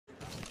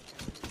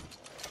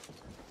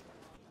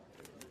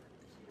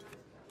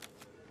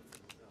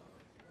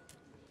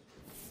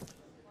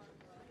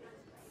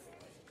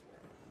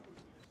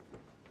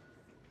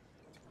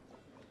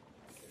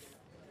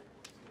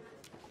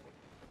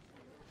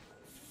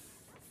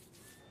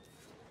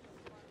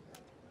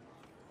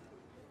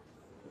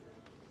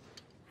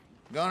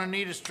Gonna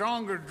need a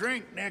stronger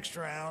drink next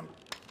round.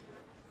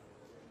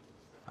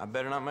 I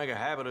better not make a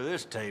habit of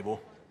this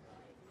table.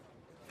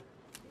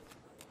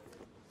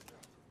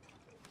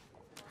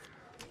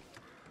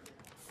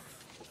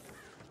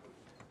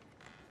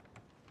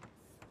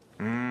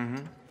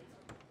 Mm-hmm.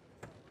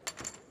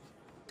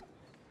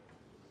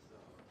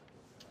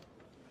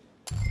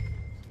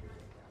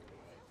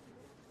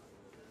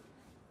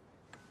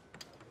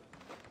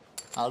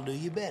 I'll do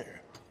you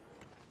better.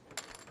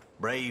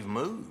 Brave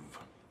move.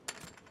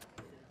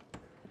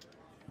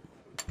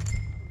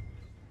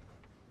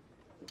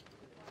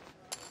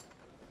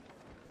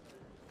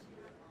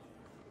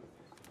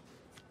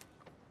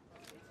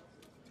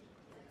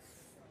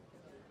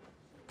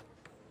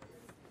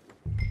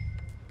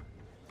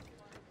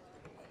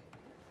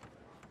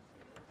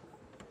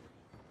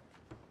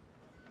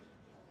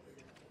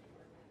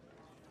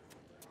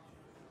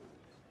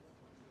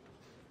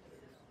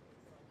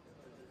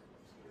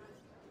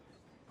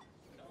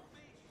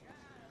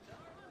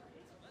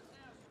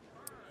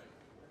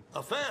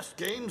 A fast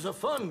game's a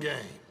fun game.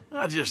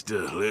 Just a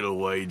little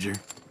wager.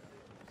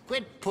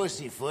 Quit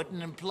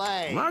pussyfooting and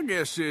play. My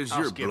guess is I'll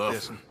you're skip bluffing.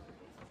 this one.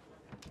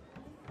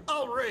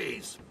 I'll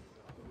raise.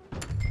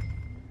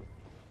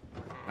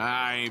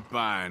 I ain't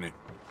buying it.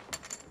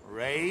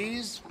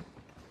 Raise?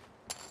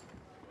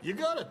 You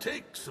gotta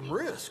take some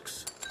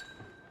risks.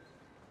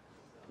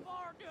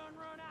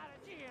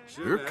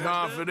 You're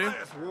confident,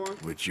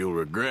 which you'll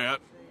regret.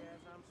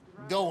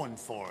 Going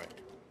for it.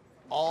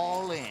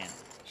 All in.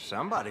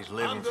 Somebody's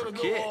living I'm for gonna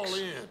go kicks. all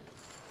in.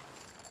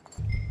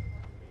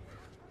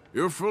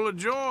 You're full of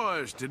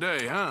joys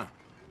today, huh?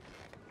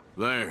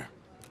 There.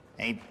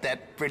 Ain't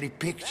that pretty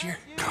picture?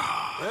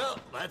 Well,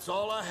 that's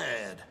all I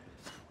had.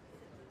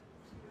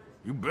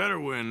 You better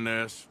win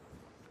this.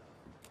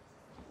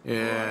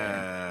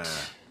 Yeah.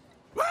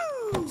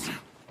 Woo!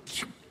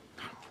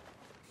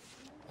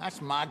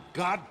 That's my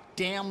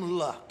goddamn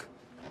luck.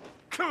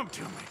 Come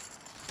to me.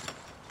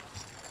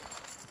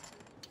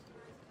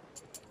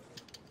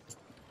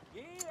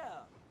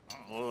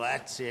 Well,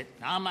 that's it.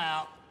 I'm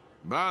out.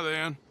 Bye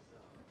then.